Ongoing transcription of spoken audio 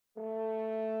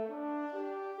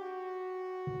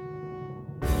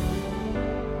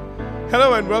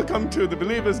Hello and welcome to the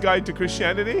Believer's Guide to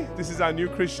Christianity. This is our New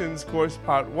Christians course,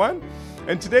 part 1.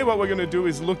 And today what we're going to do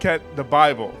is look at the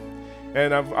Bible.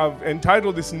 And I've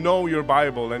entitled this Know Your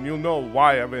Bible, and you'll know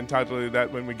why I've entitled it that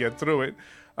when we get through it.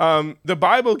 The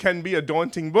Bible can be a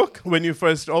daunting book when you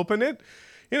first open it.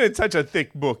 You know, it's such a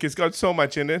thick book. It's got so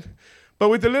much in it. But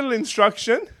with a little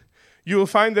instruction, you will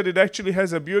find that it actually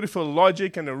has a beautiful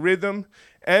logic and a rhythm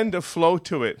and a flow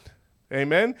to it.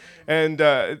 Amen? And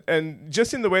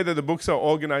just in the way that the books are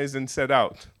organized and set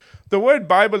out. The word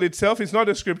Bible itself is not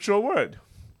a scriptural word.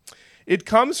 It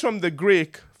comes from the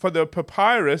Greek for the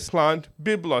papyrus plant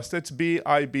biblos. That's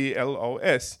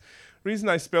B-I-B-L-O-S. The reason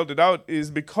I spelled it out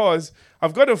is because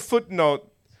I've got a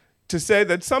footnote to say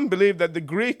that some believe that the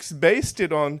Greeks based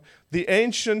it on the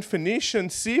ancient Phoenician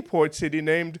seaport city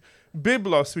named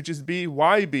Byblos, which is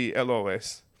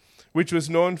B-Y-B-L-O-S, which was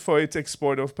known for its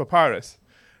export of papyrus.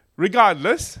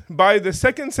 Regardless, by the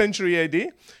 2nd century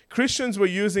AD, Christians were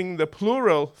using the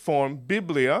plural form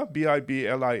Biblia,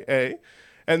 B-I-B-L-I-A,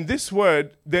 and this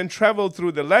word then traveled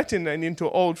through the Latin and into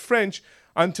Old French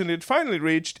until it finally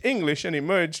reached English and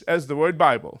emerged as the word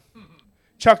Bible.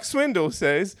 Chuck Swindoll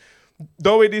says,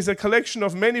 though it is a collection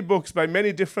of many books by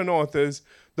many different authors,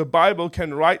 the Bible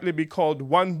can rightly be called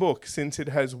one book since it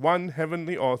has one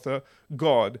heavenly author,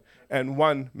 God, and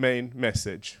one main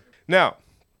message. Now,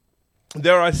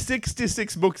 there are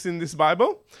 66 books in this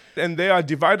Bible, and they are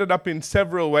divided up in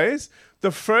several ways.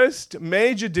 The first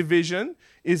major division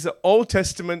is the Old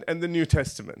Testament and the New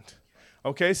Testament.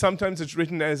 Okay, sometimes it's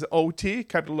written as OT,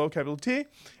 capital O, capital T,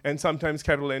 and sometimes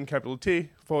capital N, capital T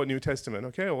for New Testament,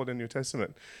 okay, Old and New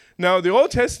Testament. Now, the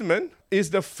Old Testament is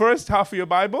the first half of your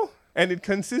Bible, and it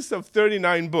consists of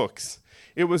 39 books.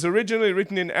 It was originally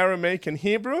written in Aramaic and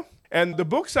Hebrew, and the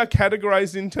books are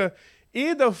categorized into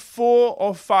either 4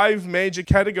 or 5 major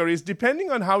categories,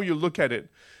 depending on how you look at it.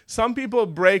 Some people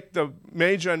break the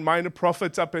major and minor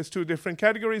prophets up as 2 different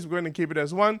categories. We're going to keep it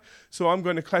as 1, so I'm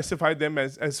going to classify them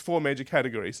as 4 major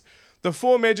categories. The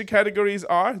 4 major categories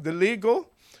are the legal,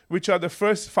 which are the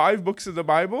first 5 books of the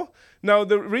Bible. Now,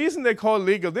 the reason they're called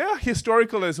legal, they are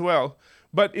historical as well,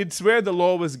 but it's where the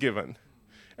law was given.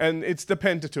 And it's the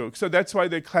Pentateuch. So that's why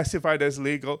they're classified as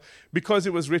legal, because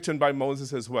it was written by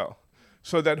Moses as well.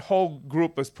 So that whole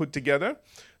group was put together.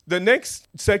 The next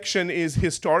section is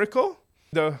historical.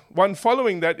 The one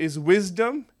following that is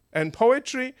wisdom and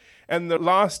poetry. And the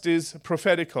last is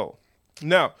prophetical.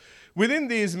 Now, within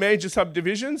these major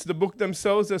subdivisions, the book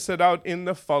themselves are set out in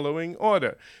the following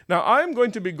order. Now, I'm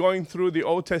going to be going through the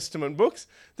Old Testament books.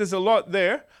 There's a lot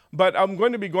there, but I'm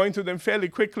going to be going through them fairly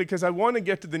quickly because I want to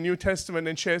get to the New Testament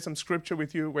and share some scripture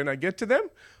with you when I get to them.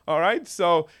 All right?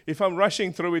 So if I'm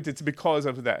rushing through it, it's because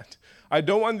of that. I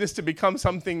don't want this to become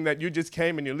something that you just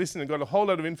came and you listened and got a whole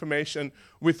lot of information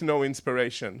with no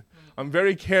inspiration. I'm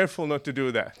very careful not to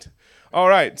do that. All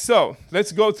right, so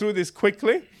let's go through this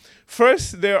quickly.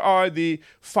 First, there are the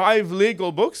 5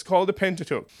 legal books called the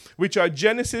Pentateuch, which are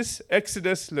Genesis,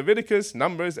 Exodus, Leviticus,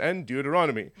 Numbers, and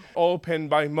Deuteronomy, all penned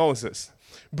by Moses.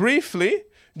 Briefly,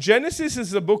 Genesis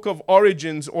is the book of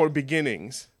origins or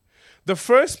beginnings. The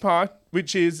first part,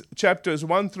 which is chapters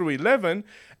 1 through 11,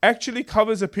 actually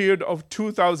covers a period of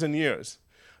 2,000 years.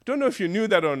 I don't know if you knew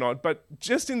that or not, but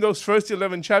just in those first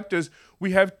 11 chapters,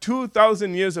 we have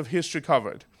 2,000 years of history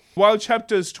covered. While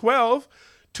chapters 12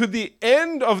 to the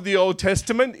end of the Old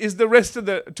Testament is the rest of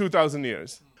the 2,000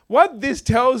 years. What this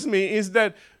tells me is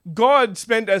that God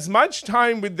spent as much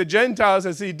time with the Gentiles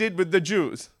as he did with the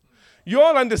Jews. You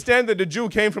all understand that the Jew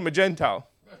came from a Gentile.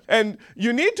 And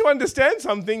you need to understand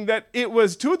something, that it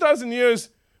was 2,000 years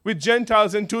with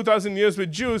Gentiles and 2,000 years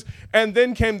with Jews, and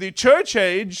then came the church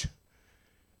age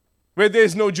where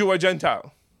there's no Jew or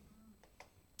Gentile.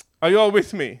 Are you all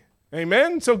with me?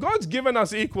 Amen? So God's given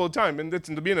us equal time, and it's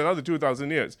been another 2,000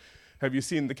 years. Have you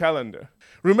seen the calendar?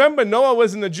 Remember, Noah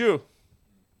wasn't a Jew.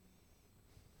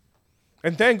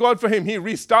 And thank God for him, he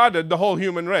restarted the whole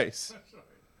human race.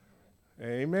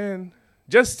 Amen.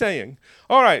 Just saying.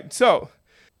 All right, so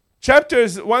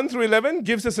chapters 1 through 11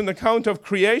 gives us an account of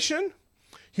creation,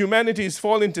 humanity's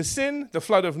fall into sin, the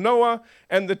flood of Noah,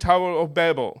 and the Tower of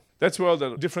Babel. That's where all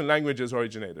the different languages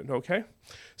originated, okay?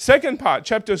 Second part,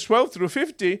 chapters 12 through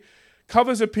 50,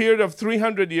 covers a period of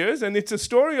 300 years, and it's a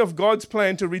story of God's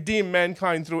plan to redeem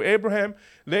mankind through Abraham,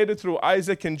 later through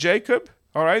Isaac and Jacob,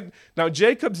 all right? Now,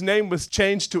 Jacob's name was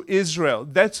changed to Israel.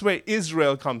 That's where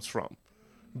Israel comes from,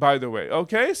 by the way,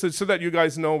 okay? So that you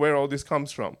guys know where all this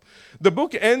comes from. The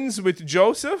book ends with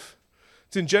Joseph,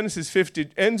 It's in Genesis 50.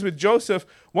 It ends with Joseph,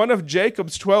 one of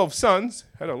Jacob's 12 sons.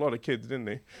 Had a lot of kids, didn't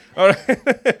he? All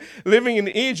right. Living in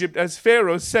Egypt as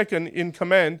Pharaoh's second in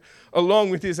command, along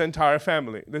with his entire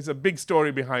family. There's a big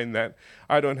story behind that.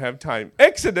 I don't have time.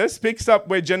 Exodus picks up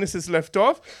where Genesis left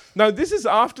off. Now, this is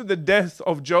after the death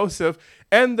of Joseph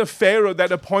and the Pharaoh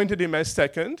that appointed him as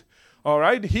second. All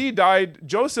right. He died.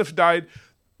 Joseph died.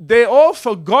 They all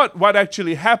forgot what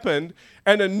actually happened,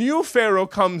 and a new Pharaoh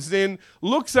comes in,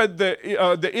 looks at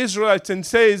the Israelites and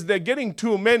says, they're getting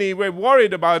too many, we're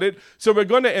worried about it, so we're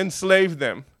going to enslave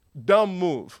them. Dumb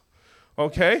move,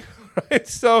 okay? Right?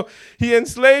 So he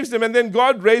enslaves them, and then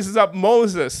God raises up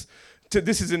Moses,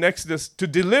 this is in Exodus, to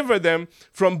deliver them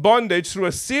from bondage through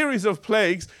a series of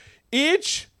plagues,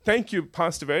 each, thank you,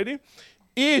 Pastor Verdi,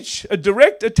 each a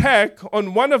direct attack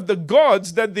on one of the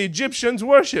gods that the Egyptians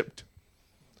worshipped.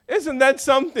 Isn't that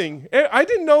something? I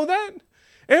didn't know that.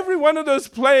 Every one of those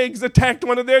plagues attacked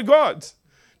one of their gods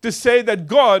to say that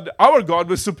God, our God,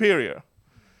 was superior.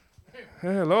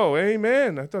 Hello,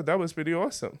 amen. I thought that was pretty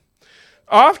awesome.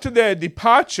 After their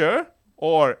departure,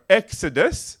 or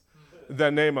Exodus,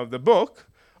 the name of the book,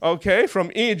 okay, from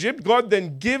Egypt, God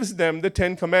then gives them the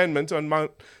 10 Commandments on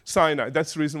Mount Sinai.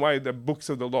 That's the reason why the books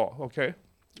of the law, okay?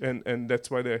 And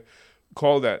that's why they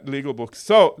call that legal books.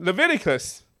 So,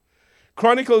 Leviticus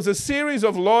chronicles a series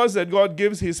of laws that God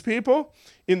gives his people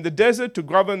in the desert to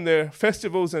govern their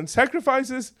festivals and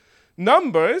sacrifices.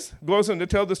 Numbers goes on to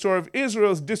tell the story of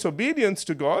Israel's disobedience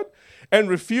to God and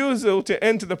refusal to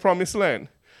enter the promised land,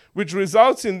 which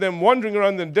results in them wandering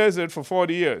around the desert for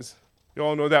 40 years. You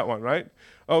all know that one, right?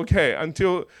 Okay,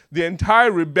 until the entire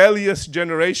rebellious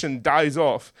generation dies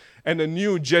off and a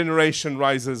new generation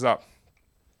rises up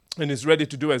and is ready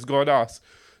to do as God asks.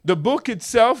 The book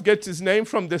itself gets its name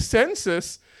from the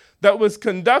census that was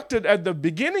conducted at the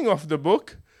beginning of the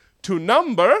book to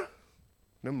number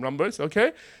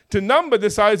the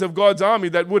size of God's army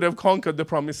that would have conquered the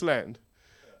promised land.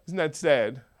 Isn't that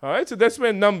sad? All right, so that's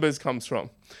where Numbers comes from.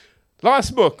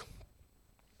 Last book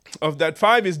of that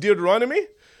 5 is Deuteronomy,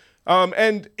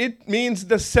 and it means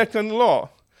the second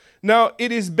law. Now,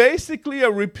 it is basically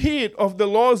a repeat of the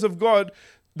laws of God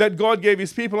that God gave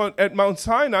his people at Mount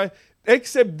Sinai,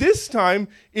 except this time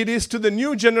it is to the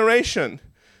new generation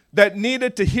that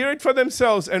needed to hear it for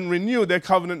themselves and renew their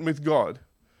covenant with God.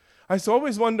 I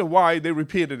always wonder why they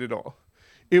repeated it all.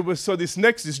 It was so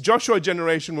this Joshua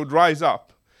generation would rise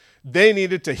up. They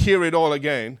needed to hear it all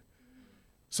again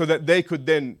so that they could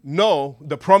then know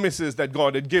the promises that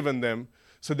God had given them,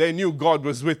 so they knew God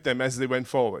was with them as they went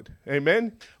forward.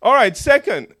 Amen? All right,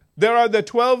 second, there are the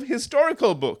 12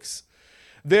 historical books.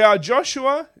 They are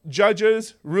Joshua,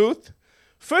 Judges, Ruth,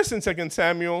 1st and 2nd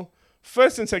Samuel,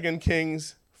 1st and 2nd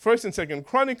Kings, 1st and 2nd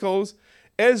Chronicles,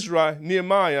 Ezra,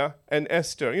 Nehemiah, and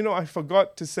Esther. You know, I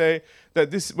forgot to say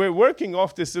that we're working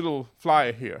off this little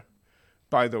flyer here,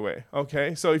 by the way.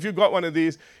 Okay, so if you've got one of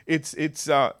these, it's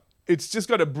just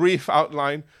got a brief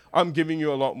outline. I'm giving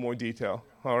you a lot more detail.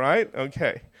 All right,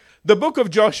 okay. The book of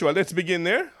Joshua, let's begin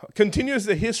there, continues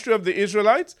the history of the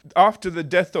Israelites after the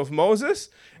death of Moses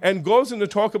and goes on to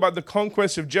talk about the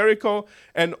conquest of Jericho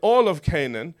and all of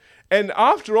Canaan. And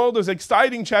after all those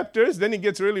exciting chapters, then it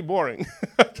gets really boring,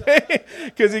 okay?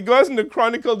 Because he goes on to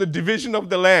chronicle the division of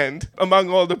the land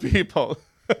among all the people,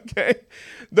 okay?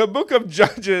 The book of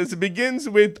Judges begins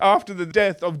with after the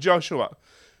death of Joshua.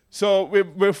 So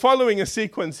we're following a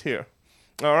sequence here,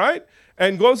 all right?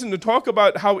 And goes on to talk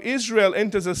about how Israel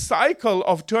enters a cycle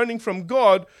of turning from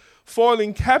God,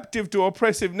 falling captive to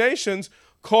oppressive nations,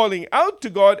 calling out to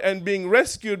God, and being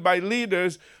rescued by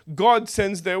leaders God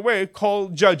sends their way,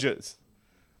 called judges.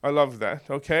 I love that,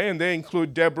 okay? And they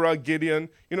include Deborah, Gideon,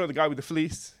 you know, the guy with the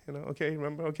fleece, you know, okay,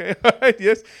 remember, okay? All right,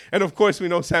 yes. And of course, we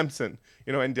know Samson,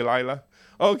 you know, and Delilah.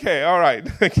 Okay, all right,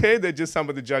 okay? They're just some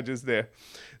of the judges there.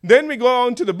 Then we go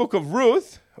on to the book of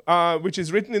Ruth, which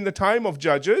is written in the time of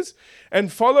Judges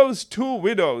and follows 2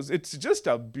 widows. It's just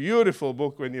a beautiful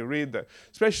book when you read that,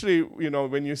 especially, you know,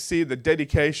 when you see the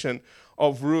dedication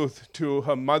of Ruth to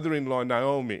her mother-in-law,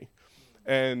 Naomi,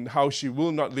 and how she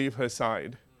will not leave her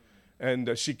side.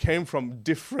 And she came from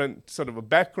different sort of a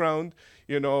background,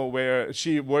 you know, where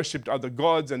she worshipped other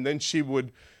gods, and then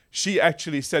she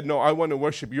actually said, no, I want to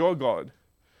worship your God.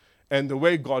 And the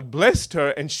way God blessed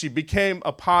her, and she became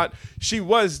she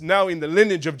was now in the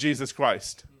lineage of Jesus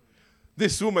Christ.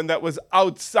 This woman that was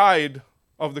outside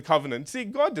of the covenant. See,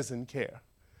 God doesn't care.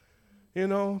 You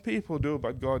know, people do,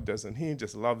 but God doesn't. He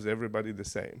just loves everybody the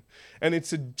same. And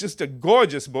it's just a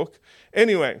gorgeous book.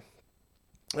 Anyway,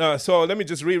 So let me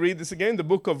just reread this again. The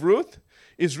book of Ruth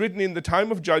is written in the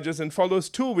time of Judges and follows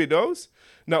two widows,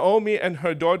 Naomi and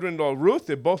her daughter-in-law Ruth.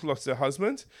 They both lost their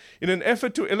husbands. In an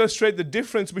effort to illustrate the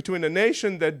difference between a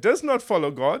nation that does not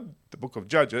follow God, the book of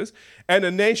Judges, and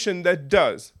a nation that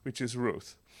does, which is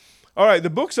Ruth. All right, the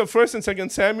books of 1st and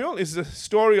 2nd Samuel is the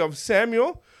story of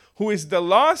Samuel, who is the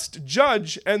last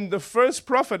judge and the first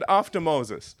prophet after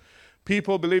Moses.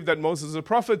 People believe that Moses is a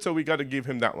prophet, so we got to give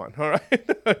him that one. All right,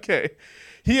 okay.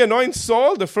 He anoints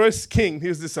Saul the first king. He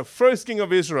was the first king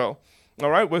of Israel.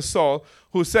 All right, was Saul,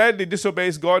 who sadly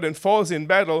disobeys God and falls in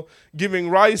battle, giving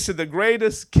rise to the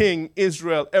greatest king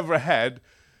Israel ever had,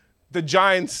 the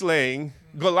giant slaying,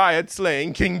 Goliath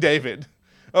slaying King David.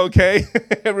 Okay,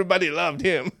 everybody loved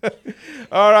him.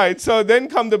 All right, so then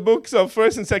come the books of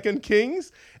 1st and 2nd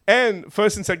Kings and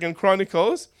 1st and 2nd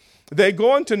Chronicles. They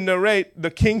go on to narrate the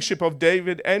kingship of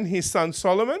David and his son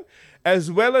Solomon,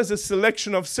 as well as a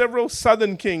selection of several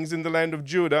southern kings in the land of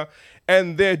Judah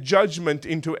and their judgment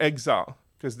into exile,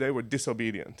 because they were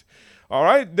disobedient. All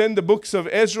right, then the books of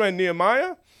Ezra and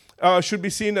Nehemiah should be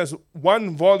seen as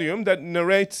one volume that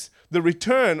narrates the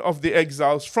return of the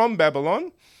exiles from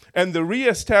Babylon and the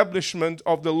reestablishment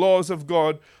of the laws of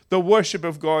God, the worship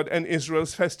of God, and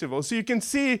Israel's festivals. So you can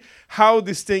see how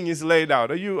this thing is laid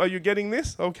out. Are you getting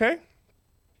this? Okay.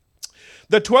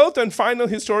 The 12th and final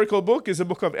historical book is the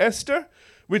book of Esther,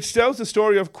 which tells the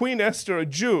story of Queen Esther, a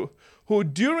Jew, who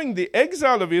during the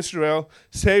exile of Israel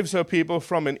saves her people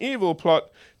from an evil plot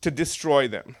to destroy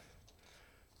them.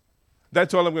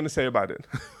 That's all I'm going to say about it.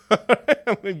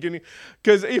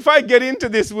 Because if I get into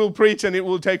this, we'll preach and it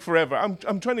will take forever.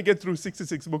 I'm trying to get through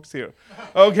 66 books here.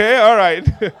 Okay, all right.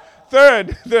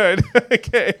 Third.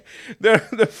 Okay. There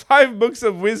are the 5 books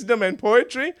of wisdom and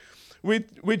poetry,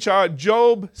 which are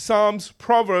Job, Psalms,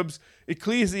 Proverbs,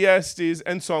 Ecclesiastes,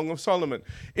 and Song of Solomon.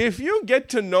 If you get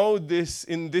to know this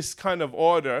in this kind of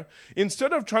order,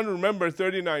 instead of trying to remember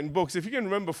 39 books, if you can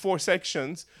remember 4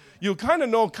 sections, you'll kind of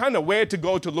know where to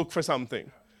go to look for something.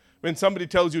 When somebody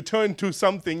tells you turn to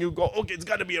something, you go, okay, it's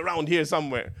got to be around here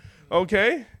somewhere.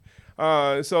 Okay?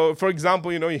 So, for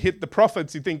example, you hit the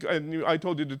prophets, you think, I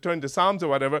told you to turn to Psalms or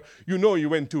whatever, you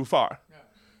went too far. Yeah.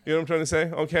 You know what I'm trying to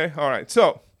say? Okay? All right.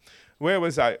 So, where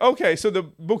was I? Okay, so the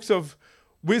books of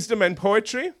wisdom and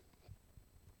poetry.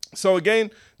 So again,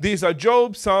 these are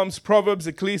Job, Psalms, Proverbs,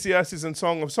 Ecclesiastes, and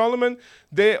Song of Solomon.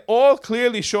 They all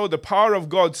clearly show the power of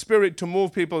God's Spirit to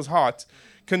move people's hearts.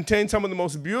 Contain some of the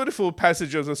most beautiful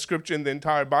passages of Scripture in the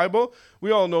entire Bible. We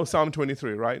all know Psalm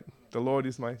 23, right? The Lord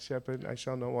is my shepherd, I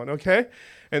shall not want. Okay?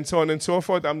 And so on and so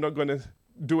forth. I'm not going to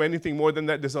do anything more than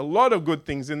that. There's a lot of good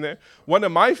things in there. One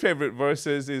of my favorite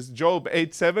verses is Job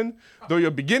 8:7. Though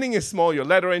your beginning is small, your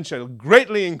latter end shall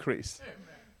greatly increase.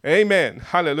 Amen.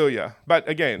 Hallelujah. But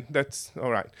again, that's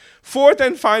all right. Fourth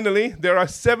and finally, there are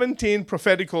 17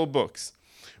 prophetical books,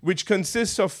 which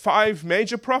consists of 5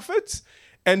 major prophets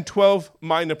and 12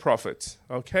 minor prophets.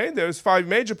 Okay? There's 5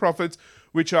 major prophets,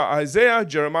 which are Isaiah,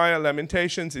 Jeremiah,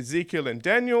 Lamentations, Ezekiel, and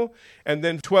Daniel, and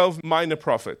then 12 minor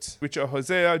prophets, which are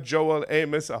Hosea, Joel,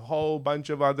 Amos, a whole bunch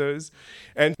of others,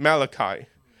 and Malachi.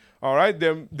 All right?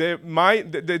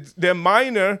 They're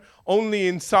minor only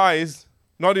in size,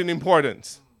 not in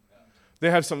importance. They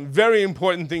have some very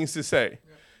important things to say.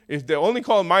 If they're only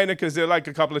called minor because they're like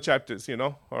a couple of chapters,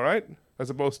 all right? As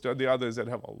opposed to the others that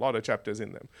have a lot of chapters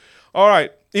in them. All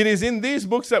right. It is in these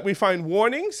books that we find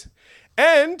warnings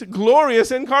and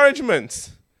glorious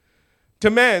encouragements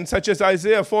to man, such as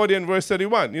Isaiah 40 and verse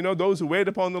 31. Those who wait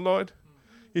upon the Lord,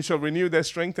 he shall renew their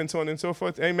strength, and so on and so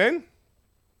forth. Amen.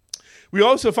 We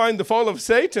also find the fall of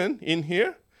Satan in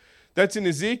here. That's in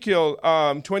Ezekiel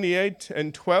 28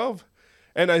 and 12.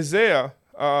 And Isaiah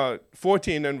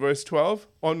 14 and verse 12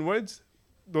 onwards.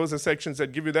 Those are sections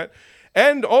that give you that.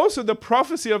 And also the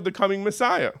prophecy of the coming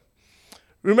Messiah.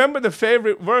 Remember the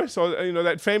favorite verse, or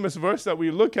that famous verse that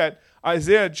we look at,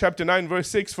 Isaiah chapter 9, verse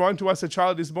 6, for unto us a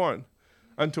child is born,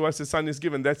 unto us a son is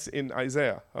given. That's in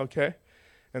Isaiah, okay?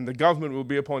 And the government will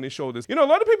be upon his shoulders. A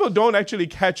lot of people don't actually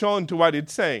catch on to what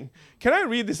it's saying. Can I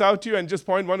read this out to you and just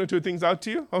point 1 or 2 things out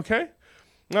to you, okay?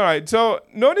 All right, so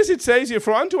notice it says here,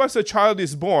 for unto us a child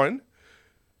is born,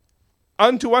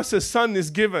 unto us a son is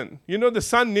given. The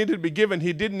son needed to be given.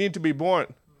 He didn't need to be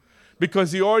born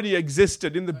because he already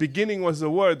existed. In the beginning was the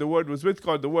Word was with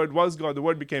God, the Word was God, the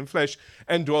Word became flesh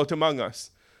and dwelt among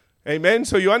us. Amen?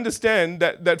 So you understand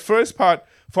that first part,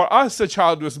 for us a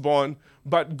child was born,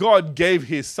 but God gave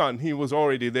his son. He was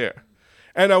already there.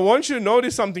 And I want you to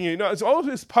notice something. It's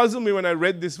always puzzled me when I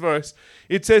read this verse.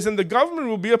 It says, and the government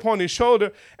will be upon his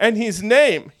shoulder, and his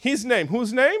name,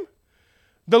 whose name?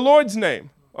 The Lord's name,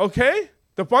 okay?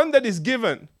 The one that is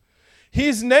given.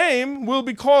 His name will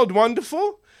be called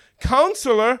Wonderful,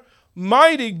 Counselor,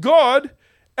 Mighty God,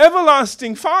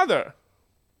 Everlasting Father.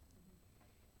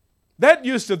 That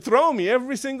used to throw me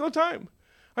every single time.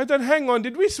 I thought, hang on,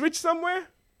 did we switch somewhere?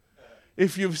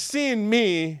 If you've seen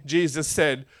me, Jesus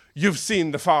said, you've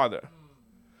seen the Father.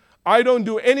 I don't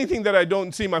do anything that I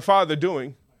don't see my Father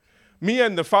doing. Me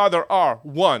and the Father are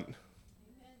one.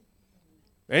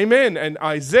 Amen. And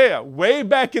Isaiah, way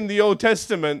back in the Old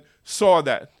Testament, saw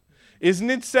that. Isn't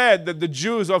it sad that the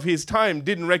Jews of his time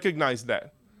didn't recognize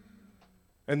that?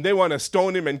 And they want to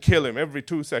stone him and kill him every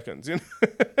 2 seconds. You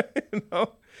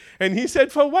know? And he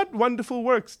said, for what wonderful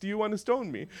works do you want to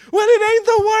stone me? Well, it ain't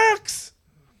the works.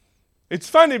 It's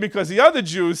funny because the other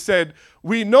Jews said,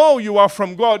 we know you are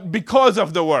from God because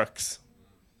of the works.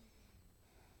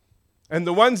 And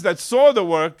the ones that saw the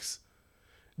works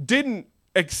didn't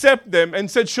accept them and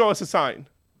said, show us a sign.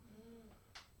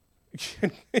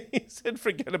 He said,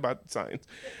 forget about the signs.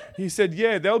 He said,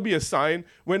 yeah, there'll be a sign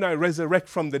when I resurrect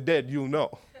from the dead, you'll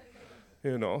know.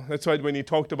 You know, that's why when he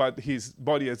talked about his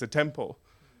body as a temple,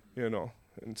 you know,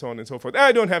 and so on and so forth.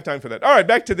 I don't have time for that. All right,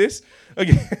 back to this.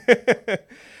 Okay.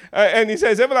 And he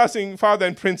says, Everlasting Father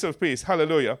and Prince of Peace.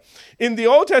 Hallelujah. In the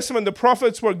Old Testament, the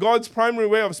prophets were God's primary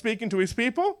way of speaking to his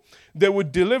people. They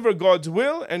would deliver God's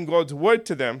will and God's word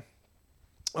to them.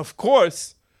 Of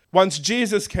course, once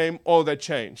Jesus came, all that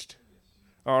changed.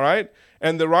 All right?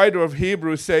 And the writer of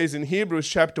Hebrews says in Hebrews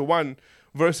chapter 1,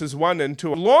 verses 1 and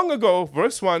 2, long ago,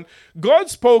 verse 1, God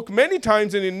spoke many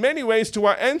times and in many ways to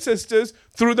our ancestors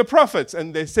through the prophets.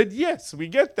 And they said, yes, we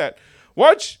get that.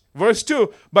 Watch, verse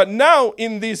 2, but now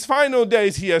in these final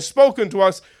days he has spoken to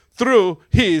us through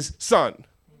his Son.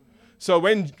 So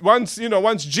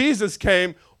once Jesus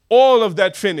came, all of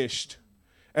that finished.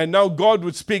 And now God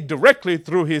would speak directly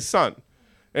through his Son.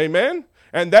 Amen?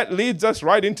 And that leads us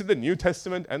right into the New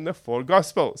Testament and the 4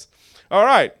 Gospels. All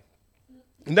right.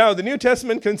 Now, the New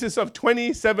Testament consists of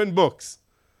 27 books.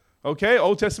 Okay,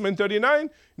 Old Testament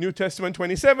 39, New Testament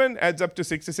 27, adds up to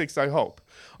 66, I hope.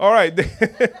 All right,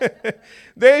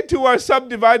 they too are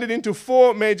subdivided into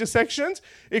 4 major sections.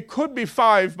 It could be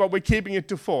 5, but we're keeping it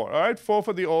to 4. All right, 4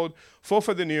 for the Old, 4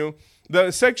 for the New. The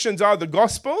sections are the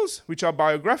Gospels, which are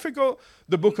biographical,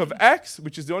 the book of Acts,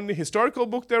 which is the only historical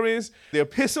book there is, the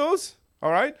epistles,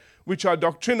 all right, which are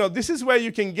doctrinal. This is where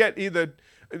you can get either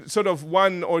sort of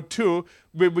 1 or 2,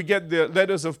 where we get the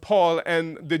letters of Paul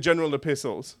and the general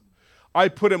epistles. I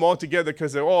put them all together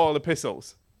because they're all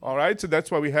epistles. All right, so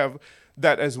that's why we have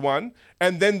that as 1.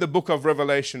 And then the book of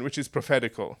Revelation, which is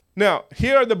prophetical. Now,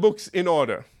 here are the books in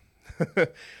order.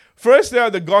 First, there are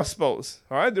the Gospels.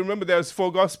 All right, remember there's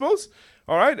 4 Gospels,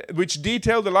 all right, which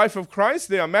detail the life of Christ.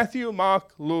 They are Matthew,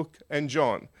 Mark, Luke, and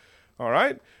John. All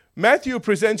right, Matthew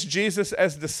presents Jesus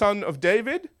as the son of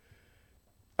David,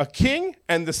 a king,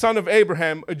 and the son of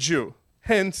Abraham, a Jew.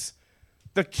 Hence,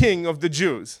 the king of the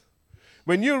Jews.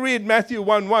 When you read Matthew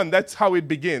 1:1, that's how it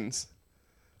begins.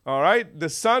 All right? The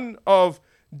son of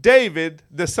David,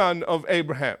 the son of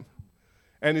Abraham.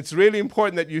 And it's really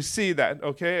important that you see that,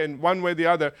 okay? And one way or the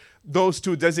other, those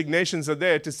 2 designations are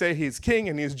there to say he's king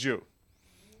and he's Jew.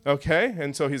 Okay?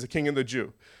 And so he's a king and the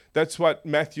Jew. That's what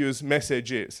Matthew's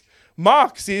message is.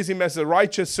 Mark sees him as a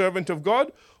righteous servant of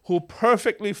God who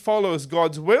perfectly follows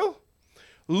God's will.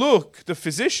 Luke, the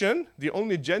physician, the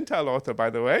only Gentile author, by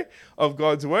the way, of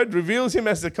God's word, reveals him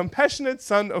as the compassionate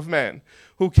Son of Man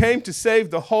who came to save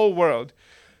the whole world.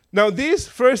 Now, these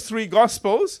first 3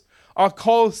 Gospels are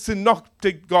called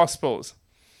synoptic Gospels.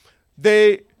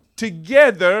 They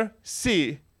together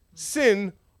see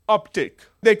synoptic.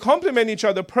 They complement each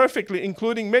other perfectly,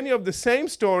 including many of the same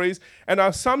stories and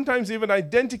are sometimes even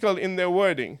identical in their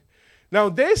wording. Now,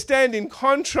 they stand in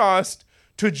contrast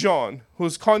to John,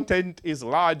 whose content is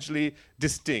largely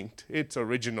distinct. It's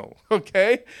original,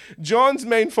 okay? John's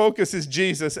main focus is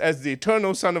Jesus as the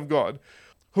eternal Son of God,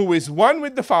 who is one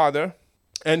with the Father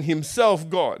and himself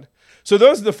God. So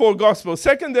those are the 4 Gospels.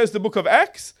 Second, there's the book of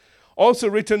Acts, also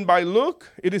written by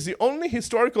Luke. It is the only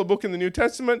historical book in the New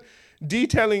Testament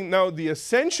detailing now the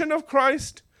ascension of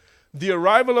Christ, the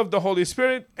arrival of the Holy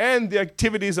Spirit, and the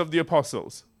activities of the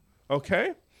apostles,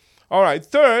 okay? All right,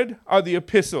 third are the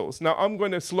epistles. Now, I'm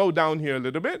going to slow down here a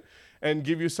little bit and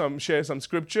share some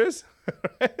scriptures,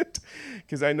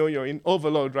 because I know you're in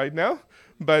overload right now.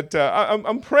 But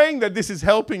I'm praying that this is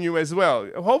helping you as well.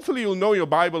 Hopefully, you'll know your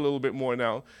Bible a little bit more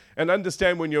now and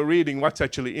understand when you're reading what's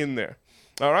actually in there.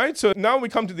 All right, so now we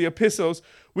come to the epistles,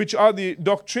 which are the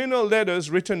doctrinal letters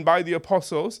written by the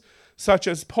apostles, such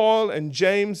as Paul and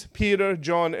James, Peter,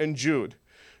 John, and Jude,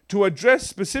 to address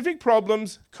specific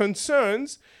problems,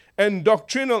 concerns, and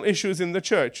doctrinal issues in the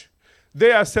church.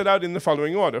 they are set out in the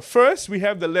following order. First, we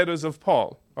have the letters of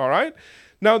Paul, all right?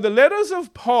 Now, the letters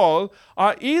of Paul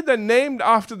are either named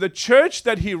after the church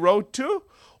that he wrote to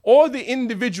or the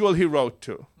individual he wrote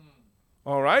to,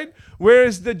 all right?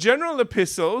 Whereas the general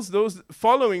epistles, those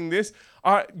following this,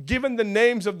 are given the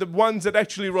names of the ones that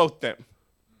actually wrote them.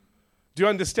 Do you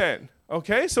understand?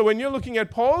 Okay, so when you're looking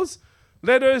at Paul's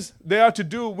letters, they are to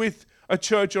do with a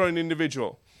church or an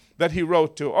individual that he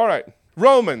wrote to. All right,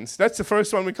 Romans, that's the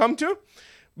first one we come to,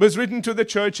 was written to the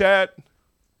church at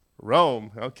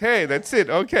Rome. Okay, that's it.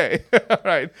 Okay, all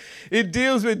right. It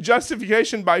deals with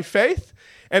justification by faith.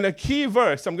 And a key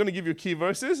verse, I'm going to give you key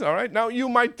verses, all right? Now, you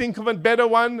might think of a better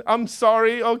one. I'm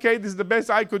sorry. Okay, this is the best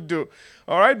I could do,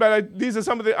 all right? But these are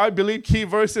some of the, I believe, key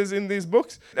verses in these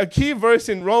books. A key verse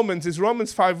in Romans is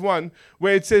Romans 5:1,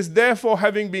 where it says, therefore,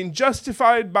 having been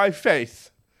justified by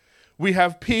faith, we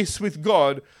have peace with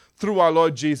God through our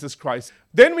Lord Jesus Christ.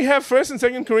 Then we have 1st and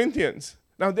 2nd Corinthians.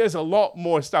 Now, there's a lot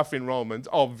more stuff in Romans,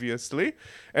 obviously,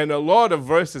 and a lot of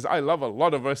verses. I love a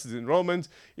lot of verses in Romans.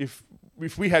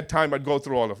 If we had time, I'd go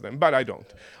through all of them, but I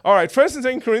don't. All right, 1st and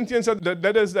 2nd Corinthians are the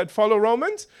letters that follow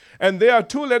Romans, and there are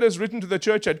 2 letters written to the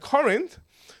church at Corinth.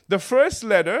 The first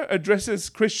letter addresses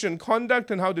Christian conduct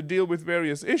and how to deal with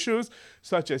various issues,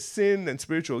 such as sin and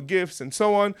spiritual gifts and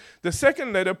so on. The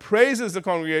second letter praises the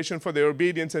congregation for their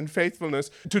obedience and faithfulness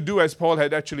to do as Paul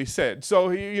had actually said. So,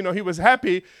 he was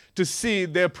happy to see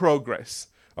their progress.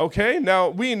 Okay, now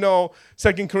we know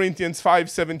 2 Corinthians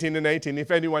 5:17 and 18,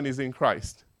 if anyone is in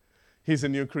Christ, he's a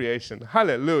new creation.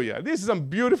 Hallelujah. These are some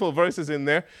beautiful verses in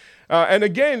there. And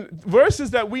again,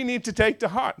 verses that we need to take to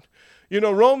heart.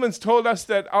 Romans told us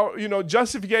that our,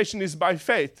 justification is by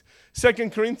faith. 2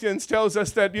 Corinthians tells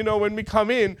us that, when we come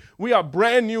in, we are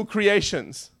brand new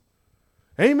creations.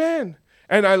 Amen.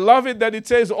 And I love it that it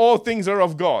says all things are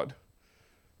of God.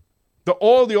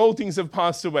 All the old things have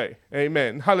passed away.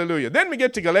 Amen. Hallelujah. Then we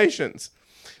get to Galatians.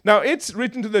 Now, it's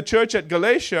written to the church at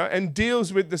Galatia and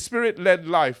deals with the Spirit-led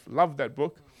life. Love that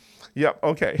book. Yep,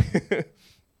 okay.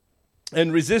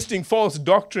 And resisting false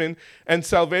doctrine and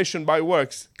salvation by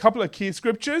works. Couple of key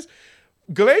scriptures.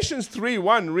 Galatians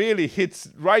 3:1 really hits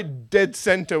right dead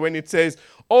center when it says,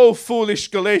 "O foolish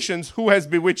Galatians, who has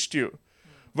bewitched you?"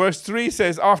 Verse 3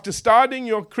 says, after starting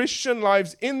your Christian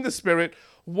lives in the Spirit,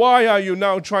 why are you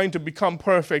now trying to become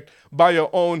perfect by your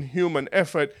own human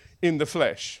effort in the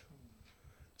flesh?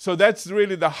 So that's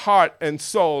really the heart and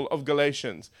soul of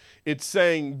Galatians. It's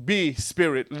saying be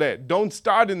Spirit-led. Don't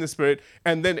start in the Spirit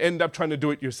and then end up trying to do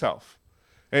it yourself.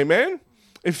 Amen?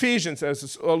 Ephesians,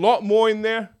 there's a lot more in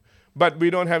there, but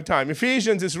we don't have time.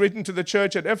 Ephesians is written to the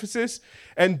church at Ephesus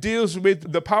and deals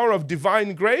with the power of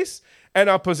divine grace and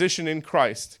our position in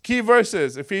Christ. Key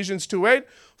verses, Ephesians 2:8,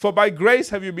 for by grace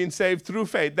have you been saved through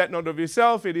faith, that not of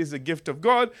yourself, it is a gift of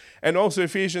God. And also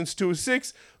Ephesians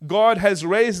 2:6, God has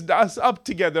raised us up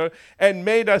together and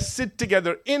made us sit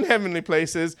together in heavenly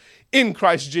places in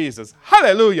Christ Jesus.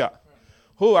 Hallelujah.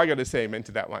 Oh, I got to say amen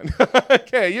to that one.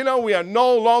 Okay, we are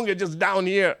no longer just down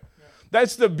here.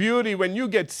 That's the beauty. When you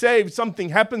get saved, something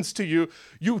happens to you.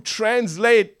 You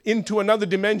translate into another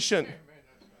dimension.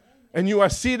 And you are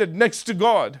seated next to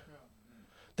God.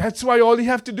 That's why all you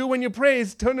have to do when you pray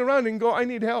is turn around and go, I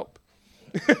need help.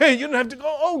 You don't have to go,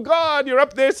 oh God, you're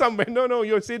up there somewhere. No,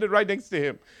 you're seated right next to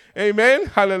him. Amen.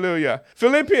 Hallelujah.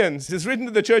 Philippians is written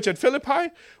to the church at Philippi,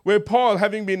 where Paul,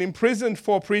 having been imprisoned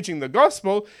for preaching the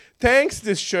gospel, thanks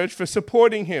this church for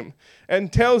supporting him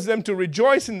and tells them to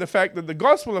rejoice in the fact that the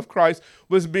gospel of Christ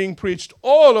was being preached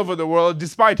all over the world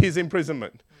despite his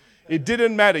imprisonment. It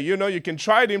didn't matter. You can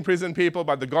try to imprison people,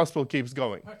 but the gospel keeps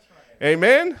going. Right.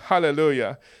 Amen?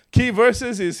 Hallelujah. Key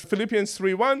verses is Philippians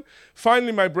 3:1.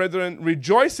 Finally, my brethren,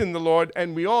 rejoice in the Lord.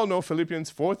 And we all know Philippians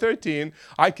 4:13.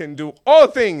 I can do all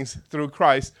things through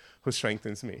Christ who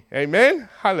strengthens me. Amen?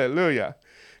 Hallelujah.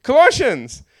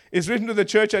 Colossians is written to the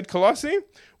church at Colossae,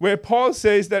 where Paul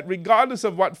says that regardless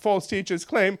of what false teachers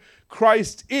claim,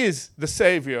 Christ is the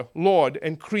Savior, Lord,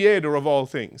 and Creator of all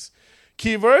things.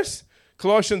 Key verse,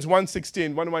 Colossians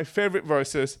 1:16, one of my favorite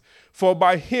verses. For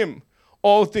by him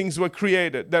all things were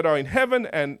created that are in heaven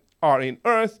and are in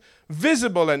earth,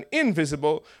 visible and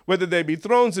invisible, whether they be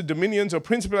thrones or dominions or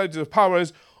principalities or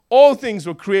powers, all things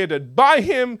were created by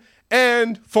him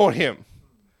and for him.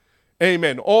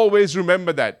 Amen. Always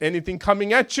remember that. Anything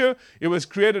coming at you, it was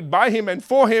created by him and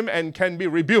for him and can be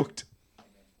rebuked.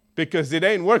 Because it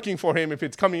ain't working for him if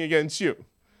it's coming against you.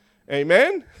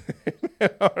 Amen?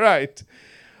 All right.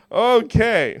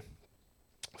 Okay.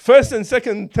 First and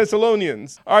Second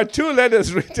Thessalonians are two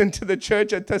letters written to the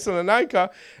church at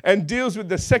Thessalonica and deals with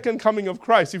the second coming of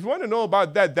Christ. If you want to know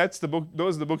about that, that's the book.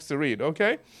 Those are the books to read,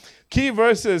 okay? Key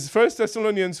verses, 1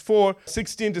 Thessalonians 4,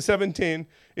 16 to 17.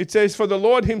 It says, "For the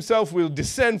Lord himself will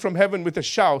descend from heaven with a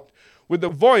shout, with the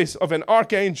voice of an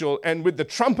archangel, and with the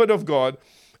trumpet of God,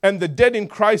 and the dead in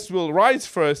Christ will rise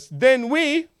first. Then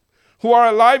we, who are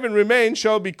alive and remain,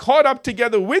 shall be caught up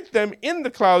together with them in the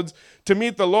clouds to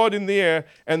meet the Lord in the air,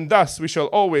 and thus we shall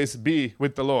always be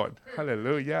with the Lord."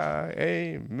 Hallelujah.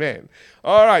 Amen.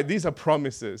 All right, these are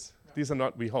promises. These are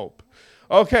not we hope.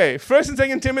 Okay, 1 and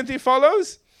 2 Timothy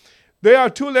follows. There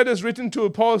are two letters written to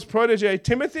Paul's protege,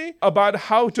 Timothy, about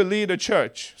how to lead a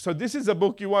church. So this is a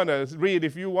book you want to read.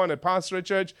 If you want to pastor a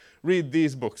church, read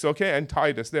these books, okay? And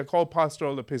Titus. They're called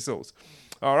pastoral epistles.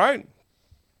 All right?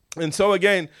 And so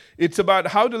again, it's about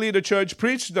how to lead a church,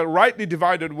 preach the rightly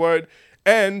divided word,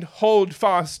 and hold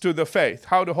fast to the faith.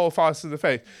 How to hold fast to the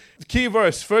faith. The key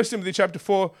verse, 1 Timothy chapter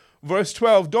 4, verse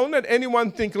 12. "Don't let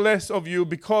anyone think less of you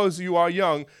because you are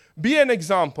young. Be an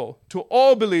example to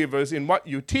all believers in what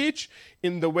you teach,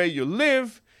 in the way you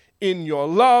live, in your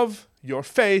love, your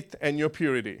faith, and your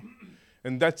purity."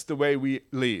 And that's the way we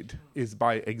lead, is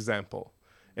by example.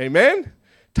 Amen?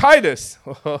 Titus.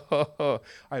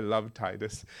 I love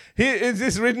Titus. This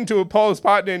is written to Paul's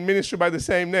partner in ministry by the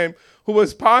same name, who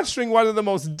was pastoring one of the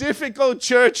most difficult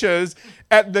churches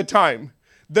at the time,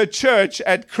 the church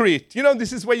at Crete. You know,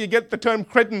 this is where you get the term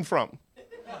Cretan from.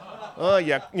 Oh,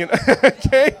 yeah. You know,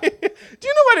 okay. Do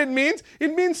you know what it means?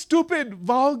 It means stupid,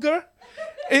 vulgar.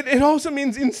 It also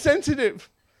means insensitive.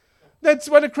 That's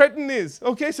what a Cretan is.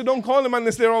 Okay, so don't call him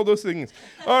unless they're all those things.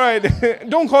 All right,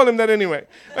 don't call him that anyway.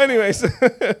 Anyways,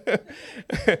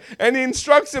 and he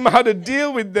instructs him how to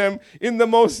deal with them in the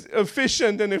most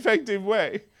efficient and effective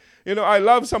way. You know, I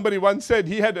love somebody once said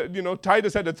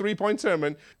Titus had a 3-point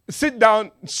sermon. Sit down,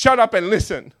 shut up, and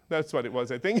listen. That's what it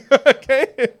was, I think.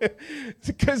 Okay?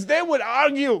 Because they would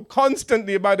argue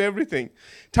constantly about everything.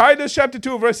 Titus chapter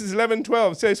 2, verses 11,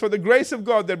 12 says, "For the grace of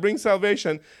God that brings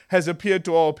salvation has appeared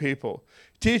to all people,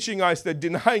 teaching us that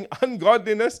denying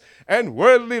ungodliness and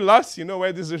worldly lust," you know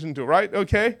where this is written to, right?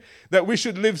 Okay? "That we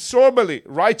should live soberly,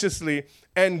 righteously,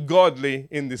 and godly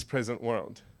in this present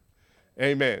world."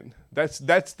 Amen. That's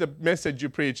the message you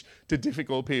preach to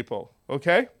difficult people,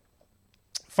 okay?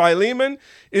 Philemon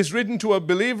is written to a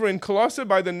believer in Colossae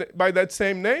by that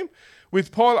same name,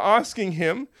 with Paul asking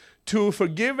him to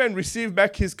forgive and receive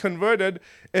back his converted,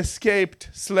 escaped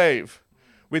slave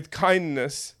with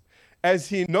kindness, as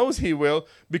he knows he will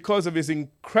because of his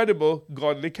incredible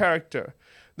godly character.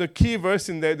 The key verse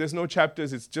in there's no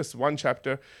chapters, it's just one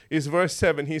chapter, is verse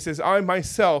 7. He says, "I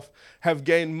myself have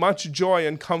gained much joy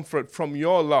and comfort from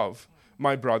your love,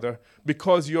 my brother,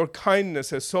 because your kindness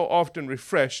has so often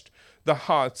refreshed the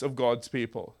hearts of God's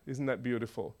people." Isn't that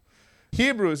beautiful?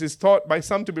 Hebrews is thought by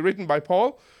some to be written by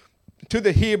Paul to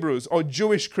the Hebrews or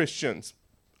Jewish Christians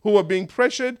who were being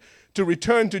pressured to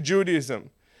return to Judaism,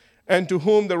 and to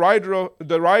whom the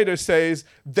writer says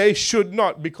they should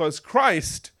not, because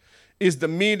Christ is the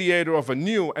mediator of a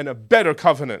new and a better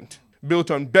covenant built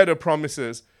on better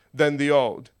promises than the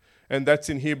old. And that's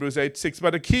in Hebrews 8:6.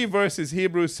 But a key verse is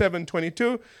Hebrews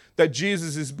 7:22, that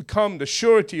Jesus has become the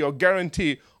surety or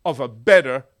guarantee of a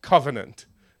better covenant.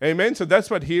 Amen? So that's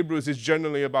what Hebrews is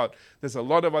generally about. There's a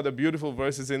lot of other beautiful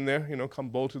verses in there. You know, come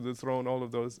bold to the throne. All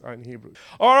of those are in Hebrews.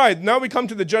 All right, now we come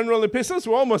to the general epistles.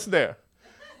 We're almost there.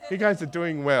 You guys are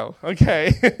doing well.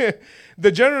 Okay.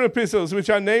 The general epistles,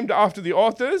 which are named after the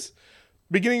authors,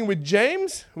 beginning with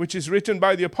James, which is written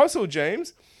by the Apostle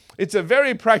James. It's a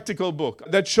very practical book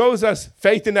that shows us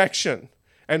faith in action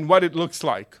and what it looks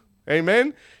like.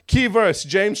 Amen? Key verse,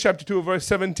 James chapter 2, verse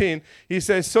 17. He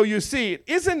says, "So you see, it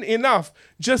isn't enough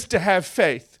just to have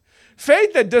faith.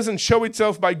 Faith that doesn't show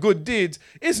itself by good deeds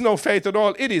is no faith at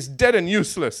all. It is dead and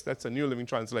useless." That's a New Living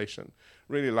Translation.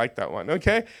 Really like that one,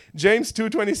 okay? James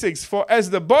 2:26. "For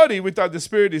as the body without the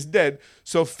spirit is dead,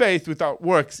 so faith without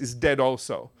works is dead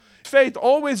also." Faith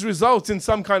always results in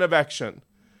some kind of action.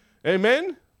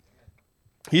 Amen?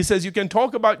 He says you can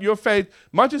talk about your faith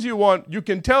much as you want. You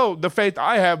can tell the faith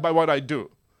I have by what I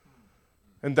do.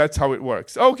 And that's how it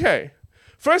works. Okay.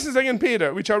 1 and 2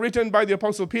 Peter, which are written by the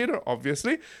Apostle Peter,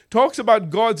 obviously, talks about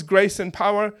God's grace and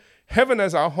power, heaven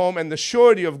as our home, and the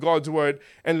surety of God's word,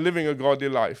 and living a godly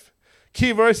life.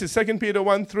 Key verse is 2 Peter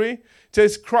 1:3. It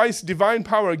says, "Christ's divine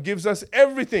power gives us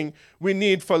everything we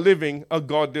need for living a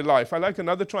godly life." I like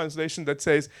another translation that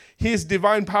says, "His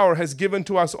divine power has given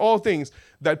to us all things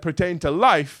that pertain to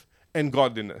life and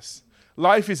godliness."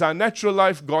 Life is our natural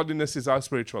life. Godliness is our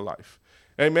spiritual life.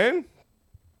 Amen?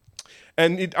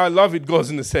 And I love it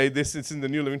goes on to say this, it's in the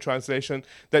New Living Translation,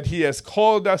 that he has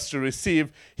called us to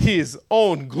receive his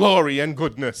own glory and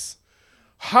goodness.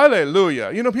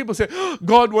 Hallelujah. You know, people say, oh,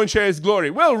 God won't share his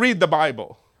glory. Well, read the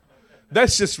Bible.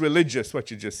 That's just religious, what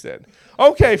you just said.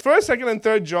 Okay, 1st, 2nd, and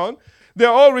 3rd John, they're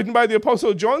all written by the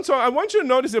Apostle John. So I want you to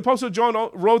notice the Apostle John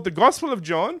wrote the Gospel of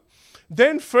John,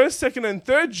 then 1st, 2nd, and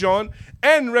 3rd John,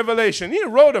 and Revelation. He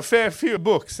wrote a fair few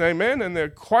books, amen, and they're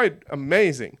quite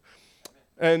amazing.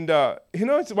 And you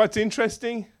know what's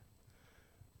interesting?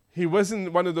 He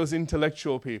wasn't one of those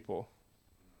intellectual people,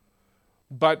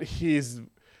 but his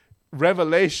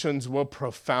revelations were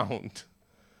profound.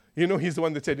 You know, he's the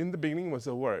one that said, in the beginning was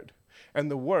the Word,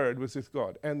 and the Word was with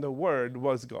God, and the Word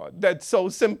was God. That's so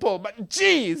simple, but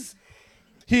geez!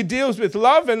 He deals with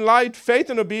love and light, faith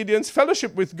and obedience,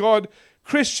 fellowship with God,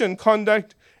 Christian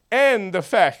conduct, and the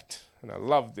fact, and I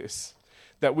love this,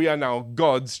 that we are now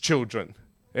God's children.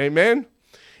 Amen?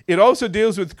 It also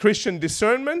deals with Christian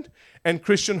discernment and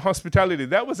Christian hospitality.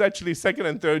 That was actually 2nd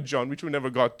and 3rd John, which we never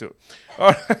got to.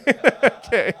 All right.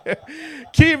 Okay.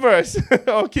 Key verse,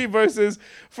 or key verses,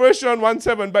 1 John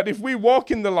 1:7. But if we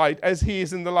walk in the light as he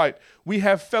is in the light, we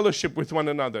have fellowship with one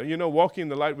another. You know, walking in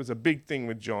the light was a big thing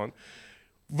with John.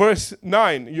 Verse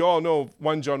 9, you all know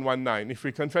 1 John 1:9. If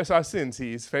we confess our sins,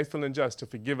 he is faithful and just to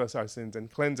forgive us our sins and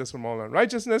cleanse us from all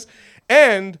unrighteousness.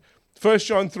 And 1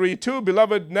 John 3:2,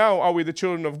 beloved, now are we the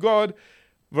children of God.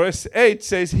 Verse 8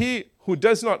 says, he who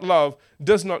does not love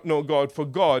does not know God, for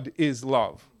God is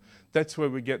love. That's where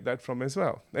we get that from as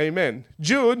well. Amen.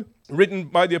 Jude, written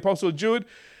by the Apostle Jude,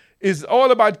 is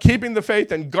all about keeping the faith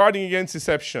and guarding against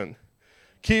deception.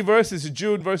 Key verse is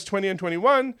Jude, verse 20 and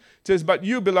 21. It says, but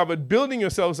you, beloved, building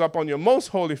yourselves up on your most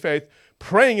holy faith,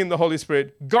 praying in the Holy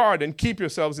Spirit, guard and keep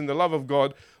yourselves in the love of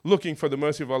God, looking for the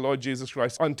mercy of our Lord Jesus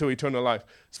Christ unto eternal life.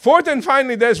 Fourth and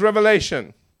finally, there's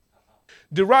Revelation.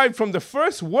 Derived from the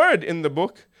first word in the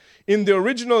book, in the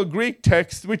original Greek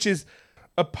text, which is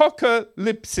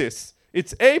apocalypsis.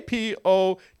 It's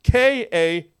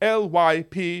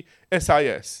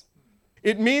apokalypsis.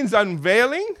 It means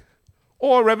unveiling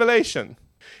or revelation.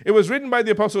 It was written by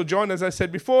the Apostle John, as I said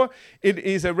before. It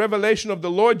is a revelation of the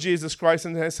Lord Jesus Christ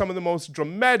and has some of the most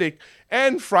dramatic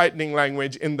and frightening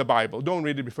language in the Bible. Don't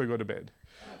read it before you go to bed.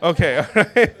 Okay, all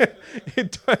right.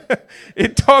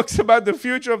 It talks about the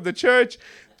future of the church,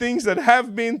 things that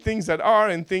have been, things that are,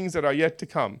 and things that are yet to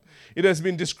come. It has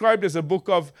been described as a book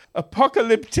of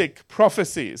apocalyptic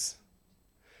prophecies.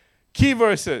 Key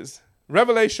verses.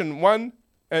 Revelation 1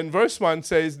 and verse 1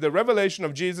 says, the revelation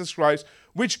of Jesus Christ,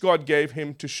 which God gave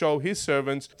him to show his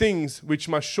servants things which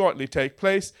must shortly take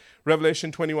place.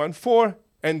 Revelation 21:4,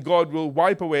 and God will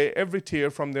wipe away every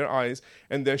tear from their eyes,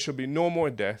 and there shall be no more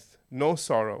death, no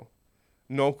sorrow,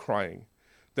 no crying.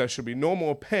 There shall be no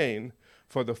more pain,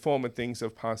 for the former things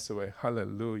have passed away.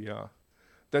 Hallelujah.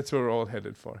 That's where we're all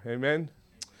headed for. Amen?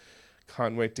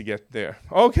 Can't wait to get there.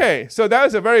 Okay, so that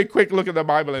was a very quick look at the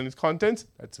Bible and its contents.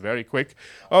 That's very quick.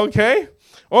 Okay.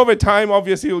 Over time,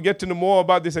 obviously, you'll get to know more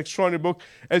about this extraordinary book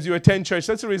as you attend church.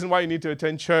 That's the reason why you need to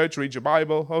attend church, read your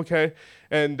Bible, okay?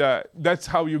 And that's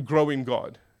how you grow in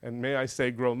God. And may I say,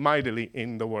 grow mightily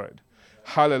in the Word.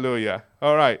 Hallelujah.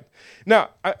 All right.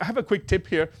 Now, I have a quick tip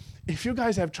here. If you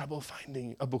guys have trouble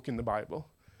finding a book in the Bible,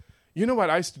 you know what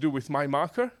I used to do with my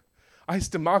marker? I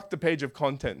used to mark the page of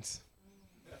contents.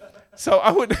 So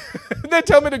I would, they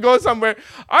tell me to go somewhere,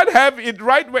 I'd have it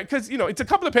right where, because, you know, it's a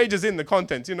couple of pages in the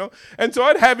contents, you know, and so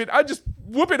I'd have it, I'd just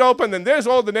whoop it open, and there's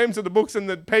all the names of the books and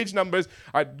the page numbers.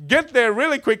 I'd get there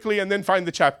really quickly and then find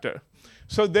the chapter.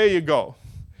 So there you go.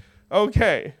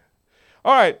 Okay.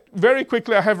 All right, very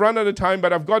quickly, I have run out of time,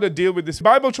 but I've got to deal with this.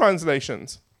 Bible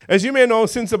translations. As you may know,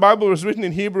 since the Bible was written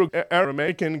in Hebrew,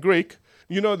 Aramaic, and Greek,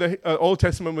 you know the Old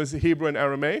Testament was Hebrew and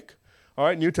Aramaic. All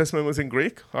right, New Testament was in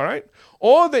Greek, all right?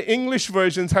 All the English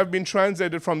versions have been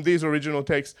translated from these original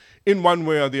texts in one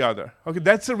way or the other. Okay,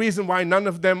 that's the reason why none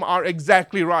of them are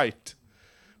exactly right.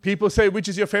 People say, which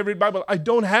is your favorite Bible? I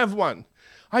don't have one.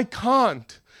 I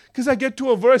can't, because I get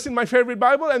to a verse in my favorite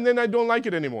Bible and then I don't like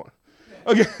it anymore.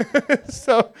 Okay,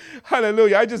 so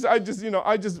hallelujah. I just,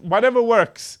 whatever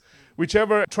works,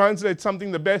 whichever translates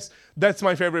something the best, that's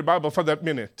my favorite Bible for that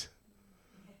minute.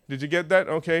 Did you get that?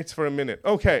 Okay, it's for a minute.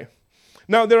 Okay.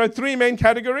 Now, there are three main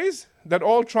categories that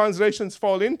all translations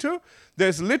fall into.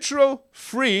 There's literal,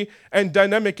 free, and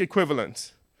dynamic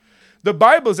equivalents. The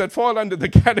Bibles that fall under the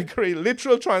category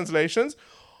literal translations,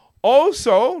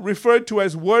 also referred to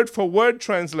as word-for-word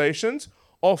translations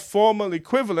or formal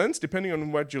equivalents, depending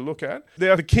on what you look at. They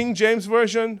are the King James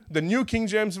Version, the New King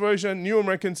James Version, New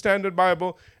American Standard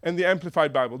Bible, and the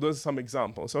Amplified Bible. Those are some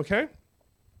examples, okay?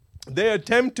 they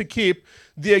attempt to keep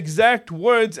the exact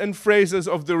words and phrases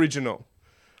of the original.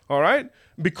 All right?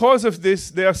 Because of this,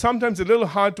 they are sometimes a little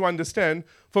hard to understand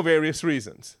for various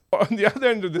reasons. On the other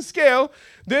end of the scale,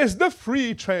 there's the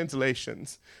free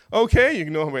translations. Okay, you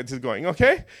know where this is going,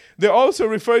 okay? They're also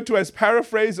referred to as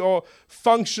paraphrase or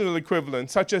functional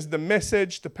equivalents, such as the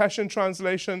Message, the Passion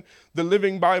Translation, the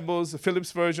Living Bibles, the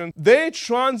Phillips Version. They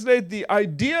translate the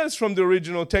ideas from the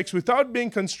original text without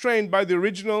being constrained by the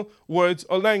original words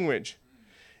or language.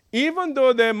 Even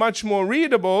though they're much more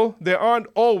readable, they aren't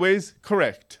always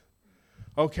correct.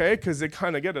 Okay, because they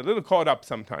kind of get a little caught up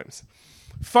sometimes.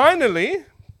 Finally,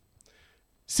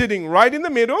 sitting right in the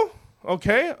middle,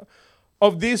 okay,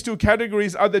 of these two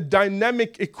categories are the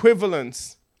dynamic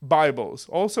equivalence Bibles,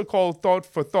 also called thought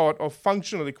for thought or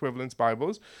functional equivalence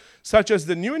Bibles, such as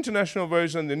the New International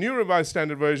Version, the New Revised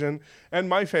Standard Version, and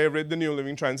my favorite, the New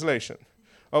Living Translation,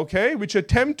 okay, which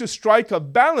attempt to strike a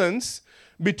balance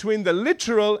between the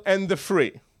literal and the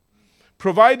free,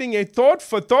 providing a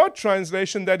thought-for-thought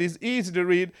translation that is easy to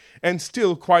read and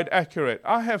still quite accurate.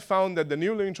 I have found that the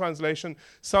New Living Translation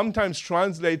sometimes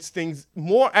translates things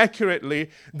more accurately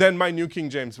than my New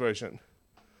King James Version.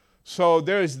 So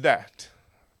there is that.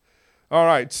 All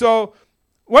right, so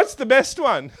what's the best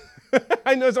one?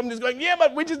 I know somebody's going, yeah,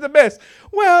 but which is the best?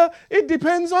 Well, it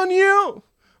depends on you.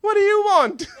 What do you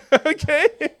want? Okay?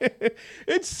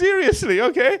 It's seriously,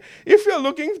 okay? If you're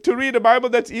looking to read a Bible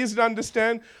that's easy to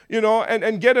understand,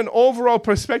 and get an overall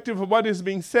perspective of what is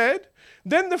being said,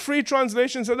 then the free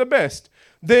translations are the best.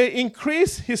 They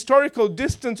increase historical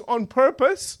distance on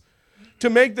purpose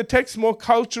to make the text more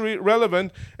culturally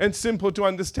relevant and simple to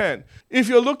understand. If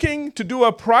you're looking to do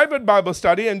a private Bible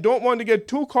study and don't want to get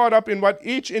too caught up in what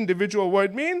each individual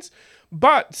word means,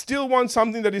 but still want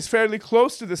something that is fairly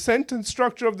close to the sentence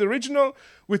structure of the original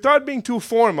without being too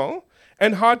formal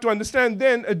and hard to understand,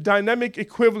 then a dynamic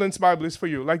equivalence Bible is for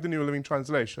you, like the New Living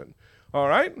Translation. All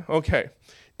right? Okay.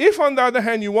 If, on the other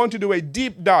hand, you want to do a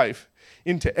deep dive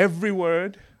into every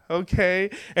word, okay,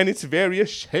 and its various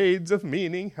shades of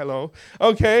meaning,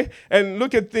 okay, and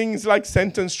look at things like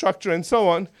sentence structure and so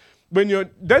on,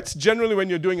 that's generally when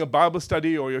you're doing a Bible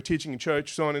study or you're teaching in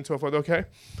church, so on and so forth, okay?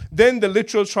 Then the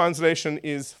literal translation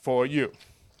is for you.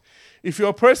 If you're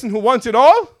a person who wants it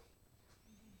all,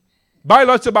 buy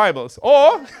lots of Bibles.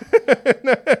 Or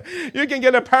you can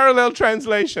get a parallel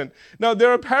translation. Now,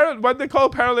 there are what they call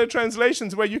parallel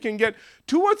translations, where you can get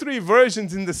 2 or 3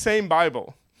 versions in the same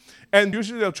Bible. And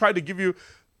usually they'll try to give you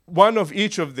one of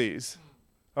each of these.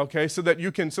 Okay, so that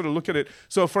you can sort of look at it.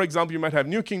 So, for example, you might have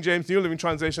New King James, New Living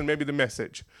Translation, maybe the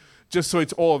Message, just so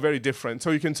it's all very different.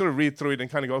 So you can sort of read through it and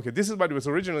kind of go, okay, this is what it was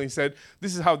originally said,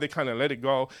 this is how they kind of let it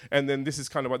go, and then this is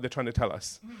kind of what they're trying to tell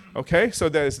us. Okay, so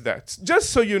there's that. Just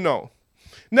so you know.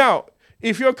 Now,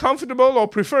 if you're comfortable or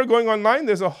prefer going online,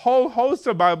 there's a whole host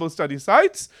of Bible study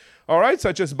sites, all right,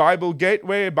 such as Bible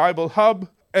Gateway, Bible Hub,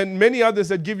 and many others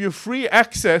that give you free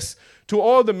access to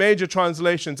all the major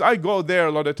translations. I go there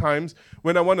a lot of times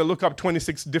when I want to look up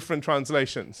 26 different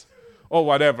translations or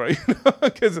whatever,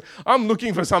 because I'm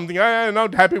looking for something. I'm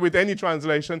not happy with any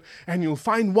translation, and you'll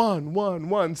find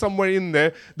one somewhere in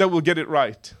there that will get it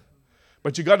right.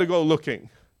 But you got to go looking.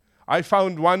 I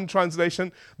found one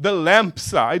translation, the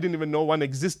Lamsa, I didn't even know one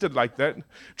existed like that,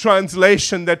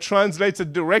 translation that translates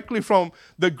it directly from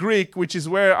the Greek, which is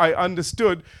where I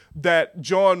understood that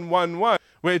John 1:1,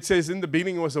 where it says, in the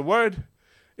beginning was a word,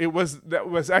 that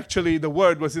was actually the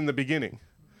word was in the beginning.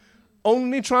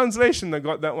 Only translation that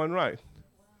got that one right.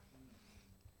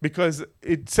 Because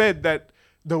it said that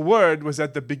the word was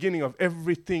at the beginning of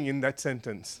everything in that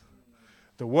sentence.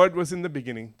 The word was in the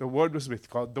beginning, the word was with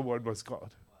God, the word was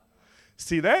God.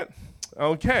 See that?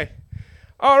 Okay.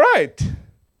 All right.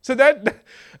 So that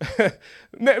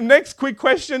next quick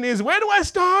question is, where do I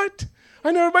start?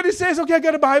 I know everybody says, okay, I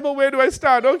got a Bible, where do I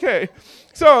start? Okay.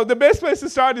 So the best place to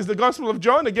start is the Gospel of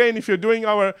John. Again, if you're doing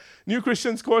our New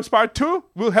Christians course part 2,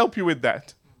 we'll help you with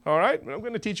that. All right? I'm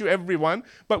going to teach you every one,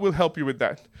 but we'll help you with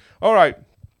that. All right.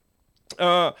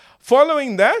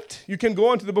 Following that, you can go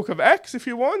on to the book of Acts if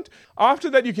you want. After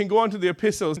that, you can go on to the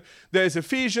epistles. There's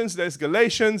Ephesians, there's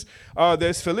Galatians,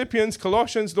 there's Philippians,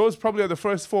 Colossians. Those probably are the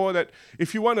first 4 that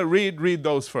if you want to read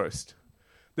those first.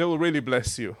 They will really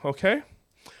bless you, okay?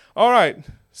 All right,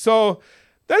 so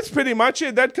that's pretty much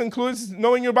it. That concludes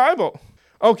knowing your Bible.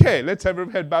 Okay, let's have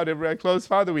every head bowed, every eye closed.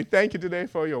 Father, we thank you today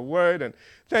for your word, and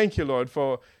thank you, Lord,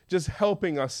 for just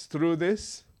helping us through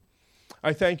this.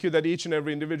 I thank you that each and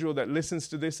every individual that listens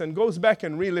to this and goes back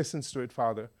and re-listens to it,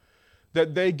 Father,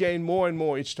 that they gain more and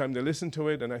more each time they listen to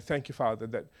it. And I thank you, Father,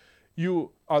 that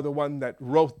you are the one that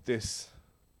wrote this.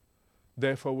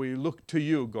 Therefore, we look to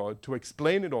you, God, to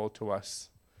explain it all to us.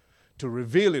 to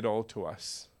reveal it all to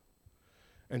us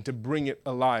and to bring it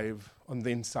alive on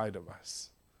the inside of us,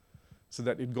 so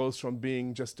that it goes from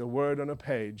being just a word on a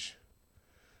page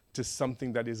to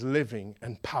something that is living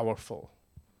and powerful.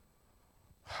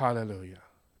 Hallelujah.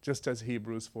 Just as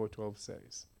Hebrews 4:12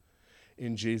 says.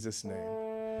 In Jesus' name.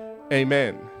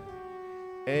 Amen.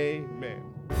 Amen.